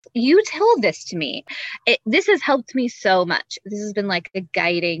you told this to me. This has helped me so much. This has been like a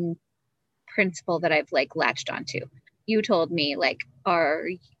guiding principle that I've like latched onto. You told me like,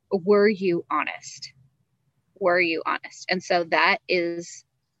 were you honest? Were you honest? And so that is,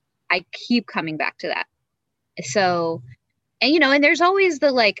 I keep coming back to that. So, and and there's always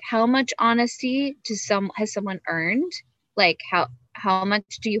the like, how much honesty has someone earned? Like how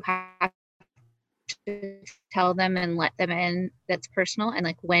much do you have to tell them and let them in that's personal? And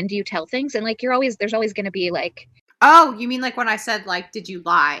like, when do you tell things? And like, there's always going to be like, oh, you mean like when I said like, did you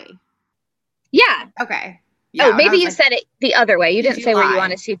lie? yeah. Okay. Oh, Yeah. And I maybe was you like, said it the other way. You did didn't you say, were you lie?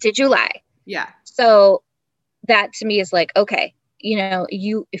 honest? Did you lie? Yeah. So that to me is like, okay,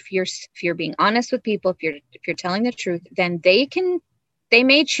 if you're being honest with people, if you're telling the truth, then they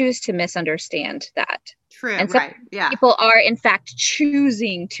may choose to misunderstand that. True. And some Right. Yeah. people are in fact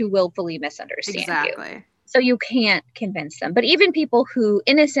choosing to willfully misunderstand you. Exactly. So you can't convince them. But even people who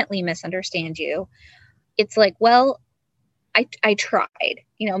innocently misunderstand you, it's like, well, I tried.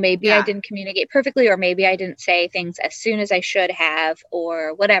 Maybe I Yeah. didn't communicate perfectly, or maybe I didn't say things as soon as I should have,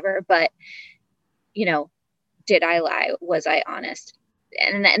 or whatever. But, you know, did I lie? Was I honest?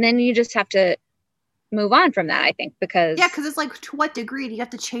 And then you just have to move on from that, I think, Yeah, because because it's like, to what degree do you have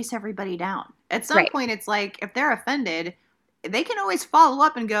to chase everybody down? At some right. point, it's like, if they're offended, they can always follow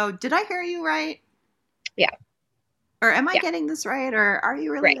up and go, did I hear you right? Yeah. Or am I Yeah. getting this right? Or are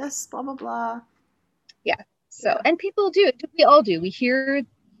you really Right. this? Blah, blah, blah. Yeah. So, Yeah. and people do, we all do. We hear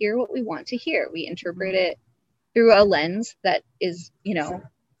what we want to hear. We interpret Mhm. it through a lens that is,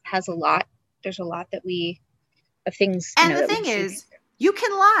 has a lot. There's a lot of things, And the that we thing see. is, you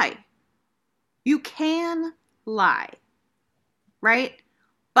can lie. You can lie, right?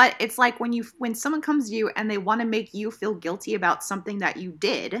 But it's like when someone comes to you and they want to make you feel guilty about something that you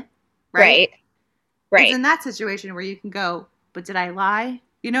did, right? Right. It's Right. in that situation where you can go, but did I lie?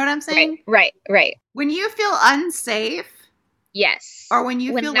 You know what I'm Right. saying? Right. Right. When you feel unsafe, or Yes. when you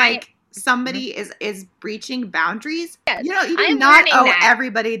feel When I like somebody is breaching boundaries, yes, you do I'm not learning owe that.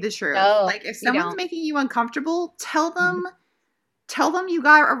 everybody the truth. No, Like, if you someone's don't. making you uncomfortable, Mhm. tell them you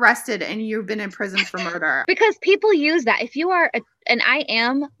got arrested and you've been in prison for murder. Because people use that. If you are and I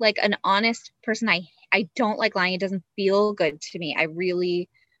am like an honest person, I don't like lying. It doesn't feel good to me. I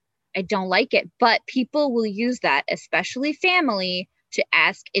don't like it. But people will use that, especially family, to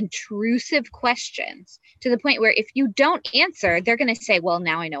ask intrusive questions to the point where if you don't answer, they're going to say, well,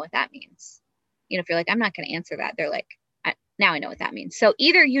 now I know what that means. If you're like, I'm not going to answer that, they're like, now I know what that means. So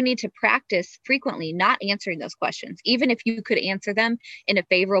either you need to practice frequently not answering those questions, even if you could answer them in a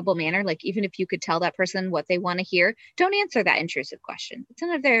favorable manner, like even if you could tell that person what they want to hear, don't answer that intrusive question. It's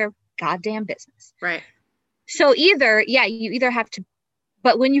none of their goddamn business. Right. So you either have to,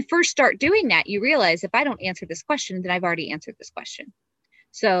 but when you first start doing that, you realize if I don't answer this question, then I've already answered this question.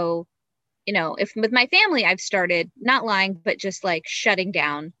 So, if with my family, I've started not lying, but just like shutting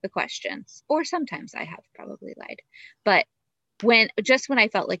down the questions, or sometimes I have probably lied, but when I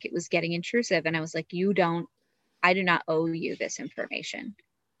felt like it was getting intrusive and I was like, I do not owe you this information.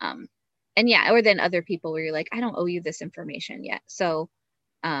 Um, and yeah, or then other people where you're like, I don't owe you this information yet. So,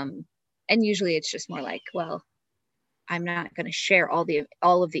 and usually it's just more like, well, I'm not going to share all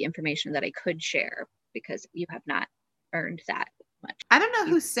of the information that I could share because you have not earned that much. I don't know You've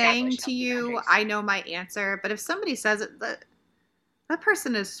who's saying established to healthy you, boundaries. I know my answer, but if somebody says it, that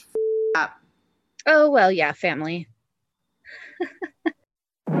person is up. Oh, well, yeah, family.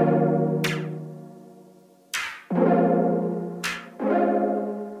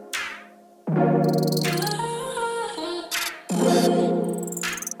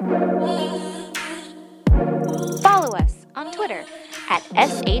 Follow us on Twitter at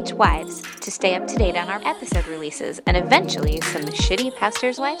SHWives to stay up to date on our episode releases and eventually some Shitty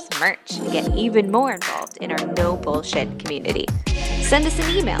Pastor's Wives merch and get even more involved in our no bullshit community. Send us an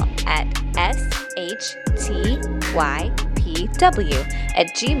email at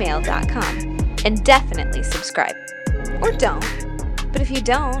shtywpw@gmail.com and definitely subscribe. Or don't. But if you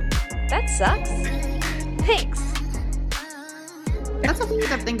don't, that sucks. Thanks. That's a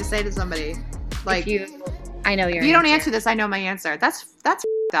fucked up thing to say to somebody. Like, I know if you don't answer this, I know my answer. That's fucked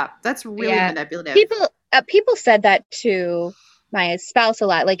up. That's really manipulative. People said that to my spouse a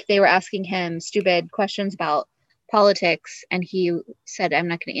lot. Like they were asking him stupid questions about politics, and he said, "I'm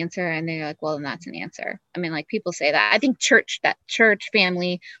not going to answer." And they're like, "Well, then that's an answer." I mean, like people say that. I think church,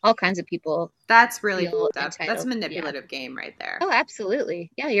 family, all kinds of people. That's really feel fucked up. entitled. That's a manipulative game right there. Oh,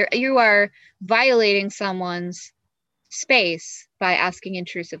 absolutely. Yeah, you are violating someone's space by asking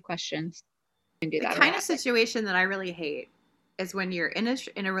intrusive questions. You can do The that a kind of lot. situation that I really hate is when you're in a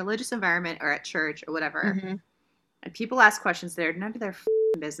religious environment or at church or whatever, Mm-hmm. and people ask questions that are none of their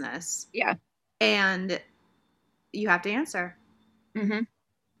business. Yeah. And you have to answer. Mm-hmm.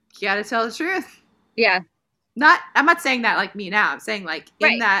 You got to tell the truth. Yeah. I'm not saying that like me now. I'm saying like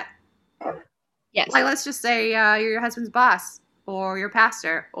in that. Yes. Like, let's just say you're your husband's boss or your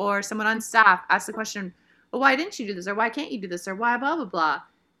pastor or someone on staff asks the question, well, why didn't you do this? Or why can't you do this? Or why blah, blah, blah.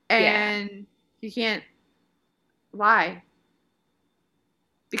 And you can't. Why?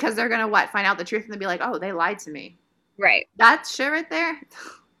 Because they're going to find out the truth and they'll be like, oh, they lied to me. Right. That shit right there.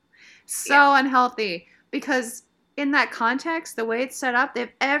 So unhealthy. Because in that context, the way it's set up, they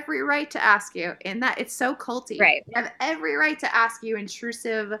have every right to ask you. In that, it's so culty. Right. They have every right to ask you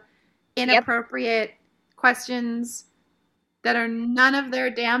intrusive, inappropriate questions that are none of their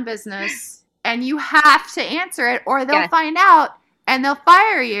damn business. And you have to answer it or they'll find out and they'll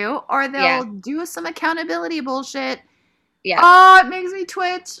fire you or they'll do some accountability bullshit. Yeah. Oh, it makes me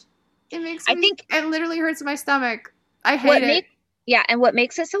twitch. It literally hurts my stomach. I hate it. And what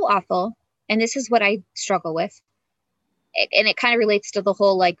makes it so awful, and this is what I struggle with, and it kind of relates to the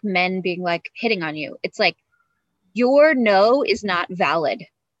whole like men being like hitting on you. It's like your no is not valid.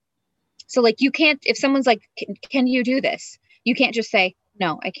 So like you can't, if someone's like, can you do this? You can't just say,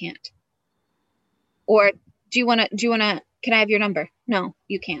 no, I can't. Or do you want to, can I have your number? No,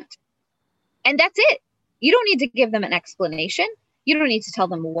 you can't. And that's it. You don't need to give them an explanation. You don't need to tell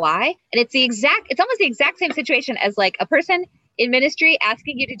them why. And it's almost the exact same situation as like a person in ministry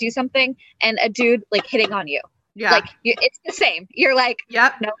asking you to do something and a dude like hitting on you. Yeah. Like it's the same. You're like,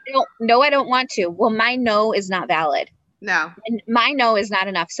 yep. No, I don't want to. Well, my no is not valid. No. And my no is not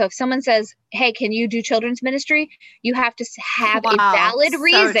enough. So if someone says, hey, can you do children's ministry? You have to have a valid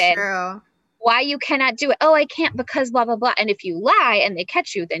reason why you cannot do it. Oh, I can't because blah, blah, blah. And if you lie and they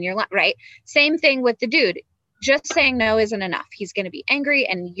catch you, then you're right. Same thing with the dude. Just saying no isn't enough. He's going to be angry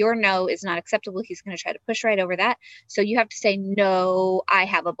and your no is not acceptable. He's going to try to push right over that. So you have to say, no, I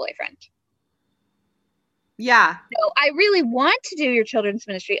have a boyfriend. Yeah. No, I really want to do your children's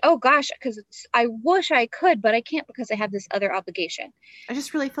ministry. Oh gosh, because I wish I could, but I can't because I have this other obligation. I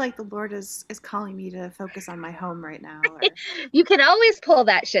just really feel like the Lord is calling me to focus on my home right now. Or... You can always pull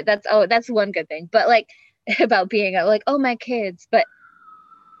that shit. That's one good thing. But like about being like, oh, my kids. But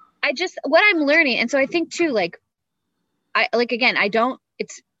what I'm learning. And so I think too, like,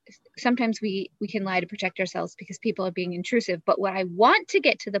 sometimes we can lie to protect ourselves because people are being intrusive. But what I want to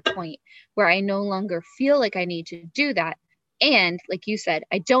get to the point where I no longer feel like I need to do that. And like you said,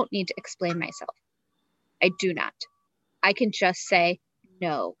 I don't need to explain myself. I do not. I can just say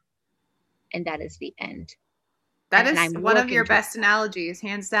no. And that is the end. That is one of your best analogies,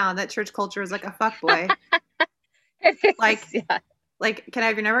 hands down. That church culture is like a fuckboy. Like, like, can I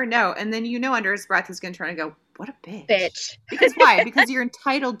have your number? No. And then under his breath he's going to turn and go, what a bitch. Because why? Because you're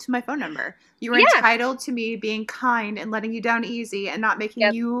entitled to my phone number. You're entitled to me being kind and letting you down easy and not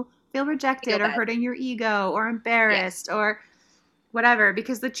making you feel rejected or hurting your ego or embarrassed or whatever.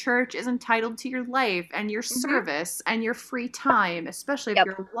 Because the church is entitled to your life and your service and your free time, especially if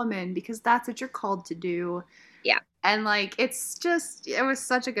you're a woman, because that's what you're called to do. Yeah. And like, that's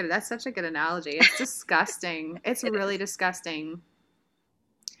such a good analogy. It's disgusting. It's really disgusting.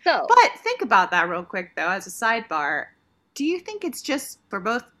 But think about that real quick, though, as a sidebar. Do you think it's just for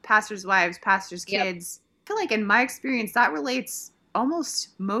both pastors' wives, pastors' kids? I feel like in my experience, that relates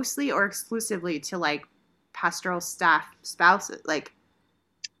almost mostly or exclusively to like pastoral staff spouses. Like,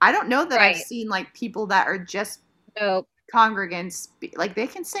 I don't know that I've seen like people that are just congregants. Like they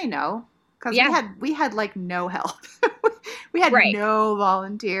can say no because we had like no help. We had no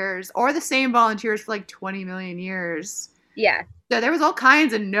volunteers or the same volunteers for like 20 million years. Yeah. So there was all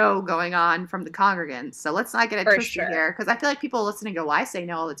kinds of no going on from the congregants. So let's not get it twisted here. Because I feel like people listening go, well, I say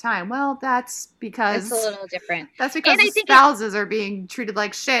no all the time. Well, that's because... It's a little different. That's because the spouses are being treated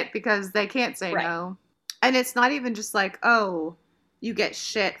like shit because they can't say no. And it's not even just like, oh, you get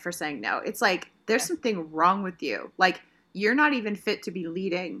shit for saying no. It's like, there's something wrong with you. Like, you're not even fit to be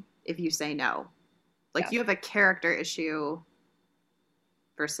leading if you say no. Like, you have a character issue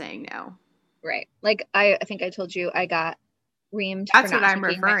for saying no. Right. Like, I think I told you I got reamed That's for not what I'm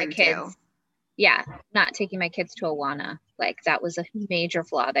referring to. Yeah, not taking my kids to Awana. Like that was a major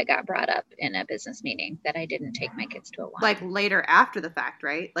flaw that got brought up in a business meeting that I didn't take my kids to Awana. Like later after the fact,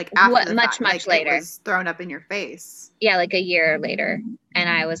 right? Like after the fact. Much later. It was thrown up in your face. Yeah, like a year later. And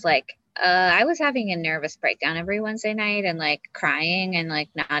I was like, I was having a nervous breakdown every Wednesday night and like crying and like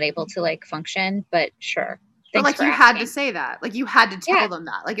not able to like function, but sure. But like you had to say that. Like you had to tell them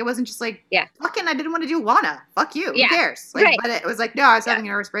that. Like it wasn't just like, fucking I didn't want to do Awana. Fuck you. Who cares? Like, but it was like, no, I was having a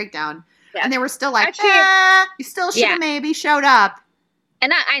nervous breakdown. Yeah. And they were still like, you still should have maybe showed up.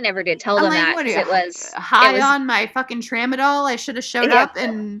 And I never did tell I'm them like, that what are because you, it was high on my fucking tramadol? I should have showed Yeah. up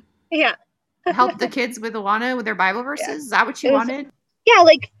and yeah. helped the kids with Awana with their Bible verses. Yeah. Is that what you It was- wanted? Yeah,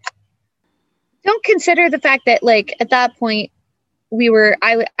 like don't consider the fact that like at that point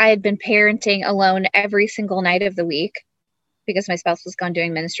I had been parenting alone every single night of the week because my spouse was gone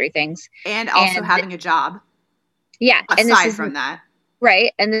doing ministry things. And also having a job. Yeah. Aside from that.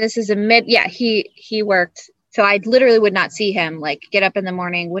 Right. And this is he worked. So I literally would not see him, like get up in the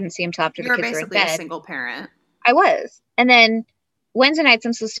morning, wouldn't see him till after the kids were in bed. You're basically a single parent. I was. And then Wednesday nights,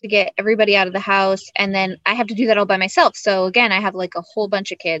 I'm supposed to get everybody out of the house. And then I have to do that all by myself. So again, I have like a whole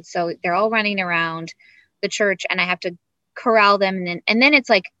bunch of kids. So they're all running around the church and I have to corral them. And then it's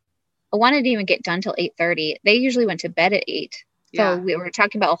like, I wanted to even get done till 8:30. They usually went to bed at 8. So we were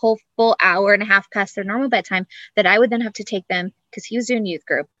talking about a whole full hour and a half past their normal bedtime that I would then have to take them because he was doing youth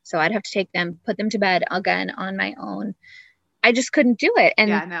group. So I'd have to take them, put them to bed again on my own. I just couldn't do it. And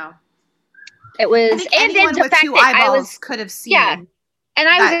no. It was, and then the fact that I was could have seen. Yeah. And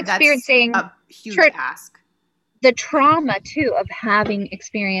I was experiencing a huge task. The trauma too of having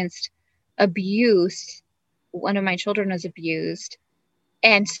experienced abuse. One of my children was abused.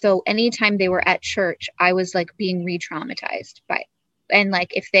 And so anytime they were at church, I was like being re-traumatized by, and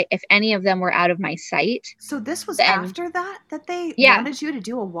like if any of them were out of my sight. So this was after that they wanted you to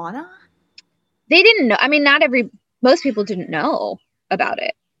do Awana? They didn't know. I mean, most people didn't know about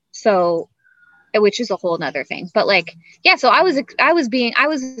it. So, which is a whole nother thing, but like, yeah, so I was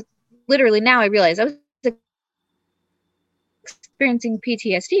literally, now I realize I was experiencing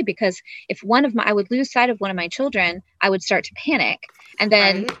PTSD because if I would lose sight of one of my children, I would start to panic. And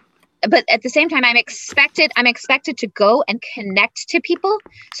then, but at the same time, I'm expected to go and connect to people.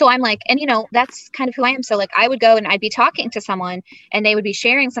 So I'm like, and that's kind of who I am. So like, I would go and I'd be talking to someone and they would be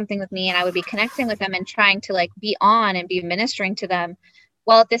sharing something with me and I would be connecting with them and trying to like be on and be ministering to them.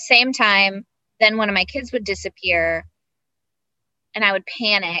 While at the same time, then one of my kids would disappear and I would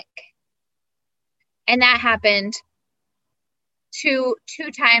panic. And that happened two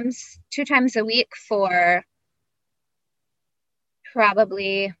times a week for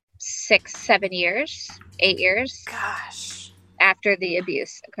probably 6, 7 years, 8 years. Gosh. After the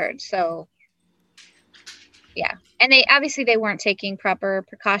abuse occurred. So yeah. And they weren't taking proper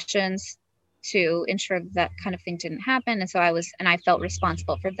precautions to ensure that kind of thing didn't happen. And so I felt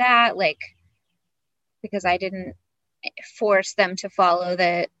responsible for that, like, because I didn't force them to follow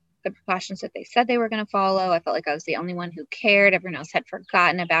the precautions that they said they were going to follow. I felt like I was the only one who cared. Everyone else had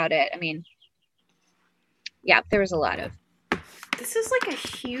forgotten about it. I mean, yeah, there was a lot of. This is like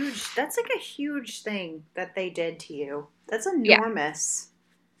that's like a huge thing that they did to you. That's enormous.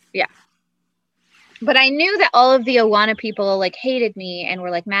 Yeah. But I knew that all of the Awana people like hated me and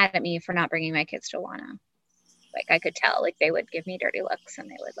were like mad at me for not bringing my kids to Awana. Like I could tell, like they would give me dirty looks and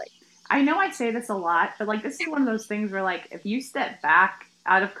they would like. I know I say this a lot, but like this is one of those things where like if you step back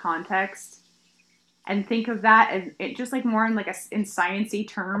out of context and think of that as it just like more in like in science-y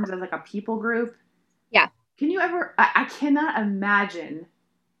terms as like a people group. Yeah. Can you ever? I cannot imagine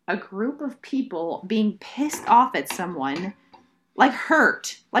a group of people being pissed off at someone, like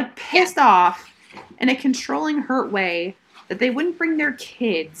hurt, like pissed off in a controlling, hurt way that they wouldn't bring their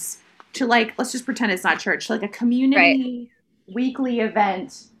kids to like, let's just pretend it's not church, like a community weekly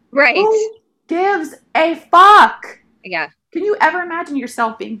event. Right. Who gives a fuck? Yeah. Can you ever imagine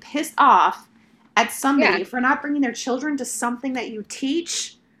yourself being pissed off at somebody for not bringing their children to something that you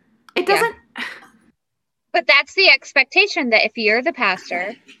teach? It doesn't. Yeah. But that's the expectation that if you're the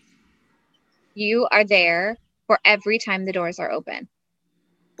pastor, you are there for every time the doors are open.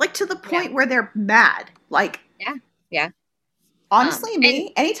 Like to the point where they're mad. Like, yeah. Honestly,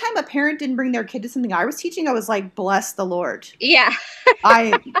 anytime a parent didn't bring their kid to something I was teaching, I was like, bless the Lord. Yeah.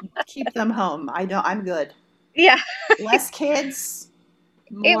 I keep them home. I'm good. Yeah. Less kids,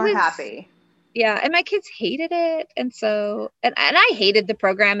 more happy. Yeah. And my kids hated it. And so, and I hated the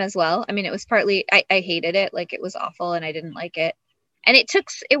program as well. I mean, it was partly, I hated it. Like it was awful and I didn't like it. And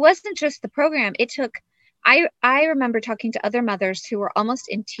it wasn't just the program. I remember talking to other mothers who were almost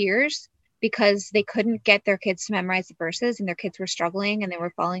in tears because they couldn't get their kids to memorize the verses and their kids were struggling and they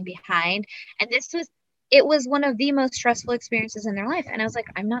were falling behind. And it was one of the most stressful experiences in their life. And I was like,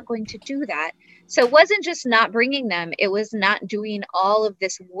 I'm not going to do that. So it wasn't just not bringing them. It was not doing all of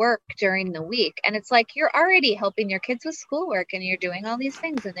this work during the week. And it's like, you're already helping your kids with schoolwork and you're doing all these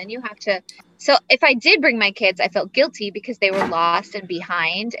things. And then you have to. So if I did bring my kids, I felt guilty because they were lost and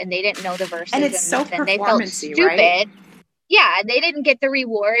behind and they didn't know the verses. And it's so performance-y, they felt stupid. Right? Yeah, they didn't get the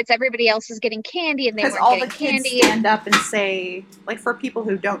rewards. Everybody else is getting candy, and they weren't getting candy. Because all the kids stand up and say, like, for people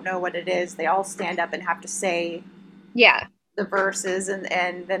who don't know what it is, they all stand up and have to say, the verses, and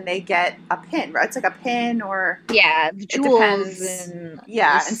then they get a pin, right? It's like a pin, or Yeah, the it jewels depends. and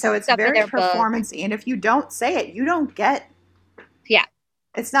Yeah, and so it's stuff in very their book. performance-y, and if you don't say it, you don't get. Yeah.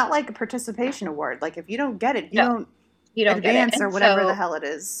 It's not like a participation award. Like if you don't get it, you No, don't you don't get it. advance or And whatever the so, hell it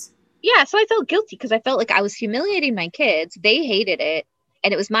is. yeah, so I felt guilty because I felt like I was humiliating my kids. They hated it.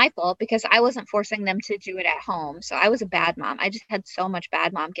 And it was my fault because I wasn't forcing them to do it at home. So I was a bad mom. I just had so much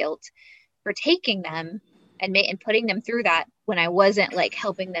bad mom guilt for taking them and putting them through that when I wasn't like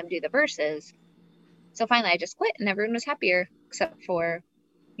helping them do the verses. So finally I just quit and everyone was happier except for,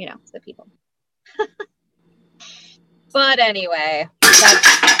 the people. But anyway, that's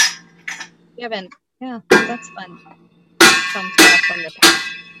fun. Fun stuff from the past.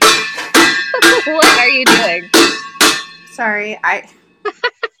 What are you doing? Sorry, I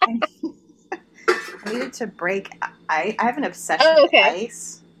needed to break. I have an obsession with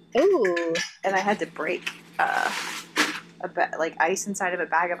ice. Ooh. And I had to break like ice inside of a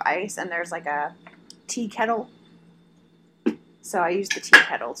bag of ice, and there's like a tea kettle. So I used the tea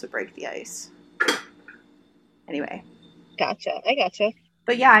kettle to break the ice. Anyway. Gotcha. I gotcha.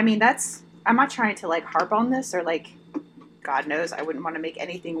 But yeah, I mean, I'm not trying to like harp on this, or like, God knows I wouldn't want to make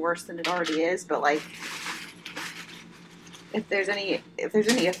anything worse than it already is, but like, if there's any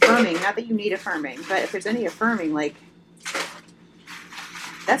affirming, not that you need affirming, but if there's any affirming, like,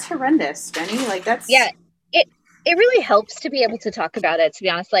 that's horrendous, Jenny. Like, that's... Yeah, it really helps to be able to talk about it, to be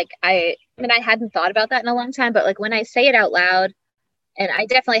honest. Like, I hadn't thought about that in a long time, but like when I say it out loud, and I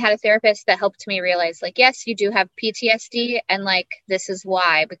definitely had a therapist that helped me realize, like, yes, you do have PTSD, and like, this is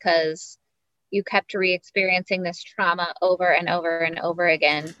why, because you kept re-experiencing this trauma over and over and over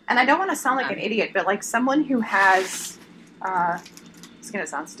again. And I don't want to sound like an idiot, but like someone who has, it's going to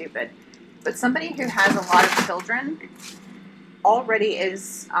sound stupid, but somebody who has a lot of children already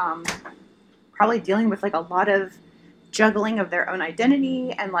is probably dealing with like a lot of juggling of their own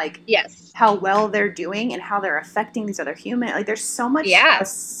identity and like how well they're doing and how they're affecting these other humans. Like there's so much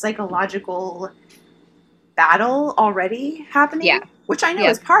psychological battle already happening, which I know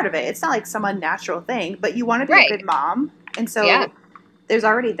is part of it. It's not like some unnatural thing, but you want to be a good mom. And so there's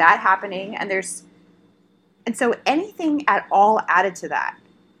already that happening, and so anything at all added to that.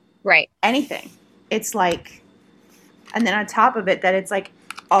 Right. Anything. It's like, and then on top of it, that it's like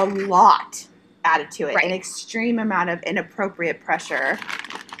a lot added to it, an extreme amount of inappropriate pressure.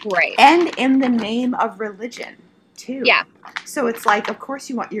 Right. And in the name of religion, too. Yeah. So it's like, of course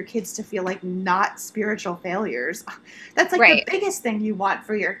you want your kids to feel like not spiritual failures. That's like the biggest thing you want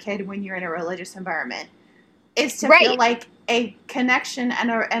for your kid when you're in a religious environment. Is to feel like a connection and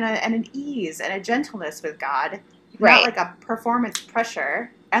an ease and a gentleness with God. Not like a performance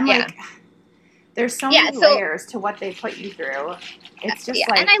pressure. And like... There's so many layers to what they put you through. It's just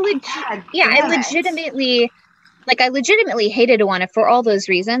like, and I legitimately hated Awana for all those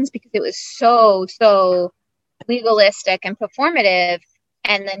reasons, because it was so legalistic and performative,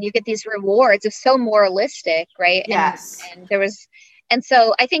 and then you get these rewards of so moralistic, right? Yes. And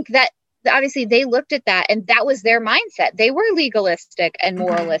so I think that obviously they looked at that, and that was their mindset. They were legalistic and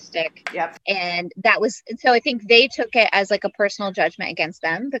moralistic. Yep. And so I think they took it as like a personal judgment against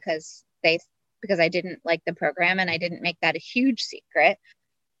them because I didn't like the program, and I didn't make that a huge secret.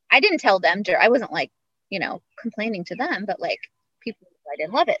 I didn't tell them, I wasn't like, complaining to them, but like people, I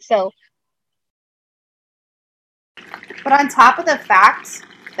didn't love it. So. But on top of the fact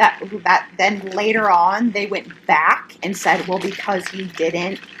that then later on they went back and said, well, because you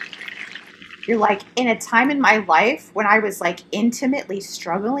didn't, you're like, in a time in my life when I was like intimately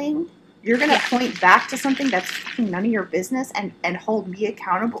struggling, you're going to point back to something that's fucking none of your business and hold me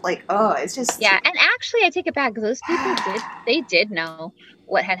accountable. Like, oh, it's just... Yeah, and actually I take it back, because those people did know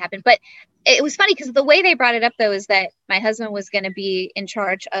what had happened. But it was funny because the way they brought it up, though, is that my husband was going to be in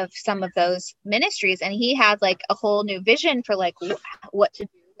charge of some of those ministries, and he had like a whole new vision for like what to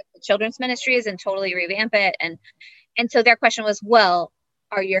do with the children's ministries and totally revamp it. And so their question was, well,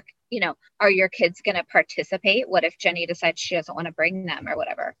 are your kids going to participate? What if Jenny decides she doesn't want to bring them or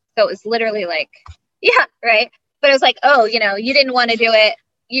whatever? So it was literally like, yeah, right. But it was like, oh, you didn't want to do it.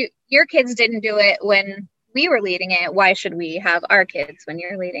 Your kids didn't do it when we were leading it. Why should we have our kids when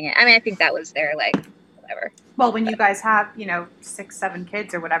you're leading it? I mean, I think that was their like, whatever. Well, when you guys have, 6, 7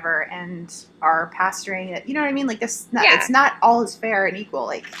 kids or whatever, and are pastoring it, you know what I mean? Like this, it's not all as fair and equal.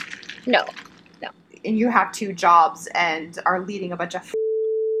 Like, no. And you have 2 jobs and are leading a bunch of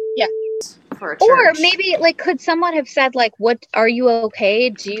for a church. Or maybe like, could someone have said like, what, are you okay?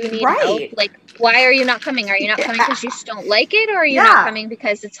 Do you need help? Like, why are you not coming? Are you not coming because you just don't like it? Or are you not coming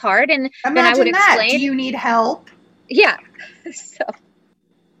because it's hard? And imagine then I would explain. Do you need help? Yeah. So.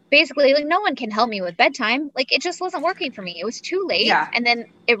 basically, like, no one can help me with bedtime. Like, it just wasn't working for me. It was too late. Yeah. And then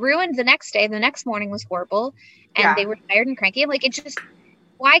it ruined the next day. The next morning was horrible. And Yeah. they were tired and cranky. Like, it just,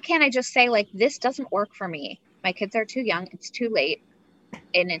 why can't I just say, like, this doesn't work for me? My kids are too young. It's too late.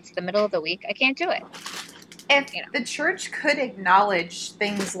 And it's the middle of the week. I can't do it. If the church could acknowledge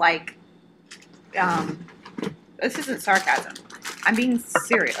things like, this isn't sarcasm. I'm being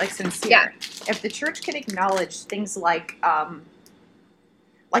serious, like sincere. Yeah. If the church could acknowledge things like I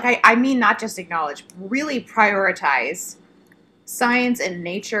mean not just acknowledge, really prioritize science and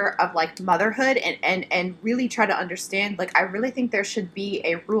nature of like motherhood and really try to understand, like, I really think there should be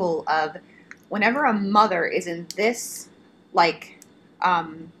a rule of whenever a mother is in this like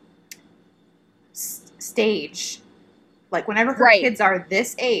stage, like whenever her Right. kids are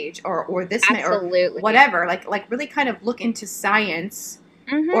this age or this Absolutely. or whatever, like really kind of look into science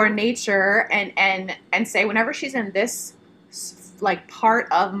Mhm. or nature and say whenever she's in this like part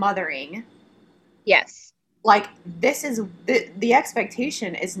of mothering, Yes. like this is the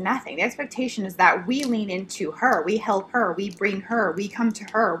expectation is nothing. The expectation is that we lean into her, we help her, we bring her, we come to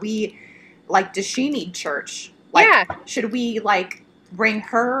her, we like, does she need church? Like, Yeah. should we like bring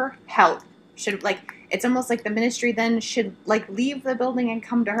her help? Should, like, it's almost like the ministry then should like leave the building and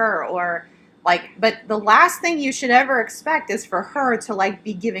come to her, or like, but the last thing you should ever expect is for her to like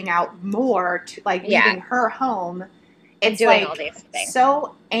be giving out more to like leaving her home. And It's doing like all these things.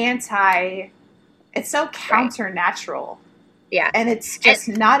 so it's so counter-natural. Yeah. And it's just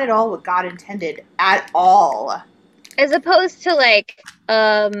not at all what God intended at all. As opposed to like,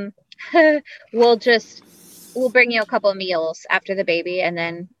 we'll bring you a couple of meals after the baby and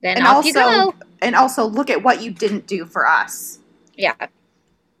then And off you go. And also look at what you didn't do for us. Yeah.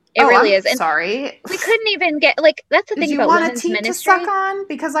 It really I'm is. And sorry. we couldn't even get, like, that's the Did thing you about want a women's teat to ministry. suck on?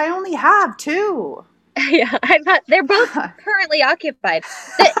 Because I only have 2. Yeah, I'm not, they're both currently occupied.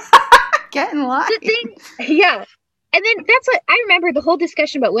 Get in line. The thing, yeah. And then that's what I remember, the whole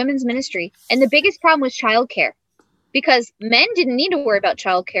discussion about women's ministry. And the biggest problem was childcare. Because men didn't need to worry about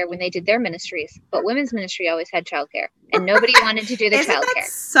childcare when they did their ministries, but women's ministry always had childcare, and nobody wanted to do the Isn't childcare. that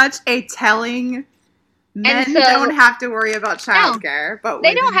such a telling? Men so- don't have to worry about childcare, but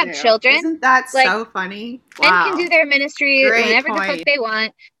they don't women have do. children. Isn't that Like, so funny? Men Wow. can do their ministry Great whenever the fuck point. they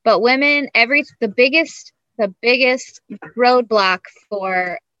want, but women, the biggest roadblock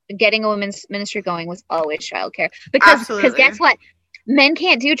for getting a women's ministry going was always childcare. Because guess what? Men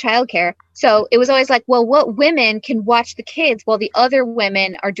can't do childcare. So it was always like, well, what women can watch the kids while the other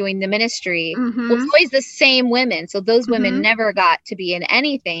women are doing the ministry? Mhm. Well, it's always the same women. So those women Mhm. never got to be in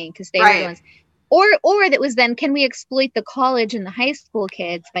anything because they were Right. the ones. Or that was then, can we exploit the college and the high school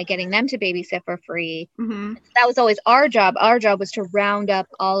kids by getting them to babysit for free? Mhm. That was always our job. Our job was to round up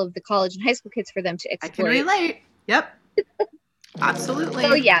all of the college and high school kids for them to I exploit. can relate. Yep. Absolutely.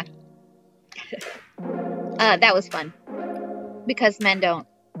 So yeah, that was fun because men don't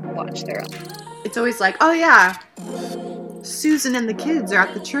watch their own. It's always like, oh yeah, Susan and the kids are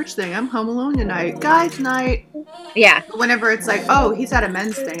at the church thing. I'm home alone tonight. Guys night. Yeah, Whenever it's like, oh, he's at a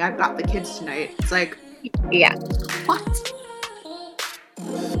men's thing. I've got the kids tonight. It's like, yeah. what?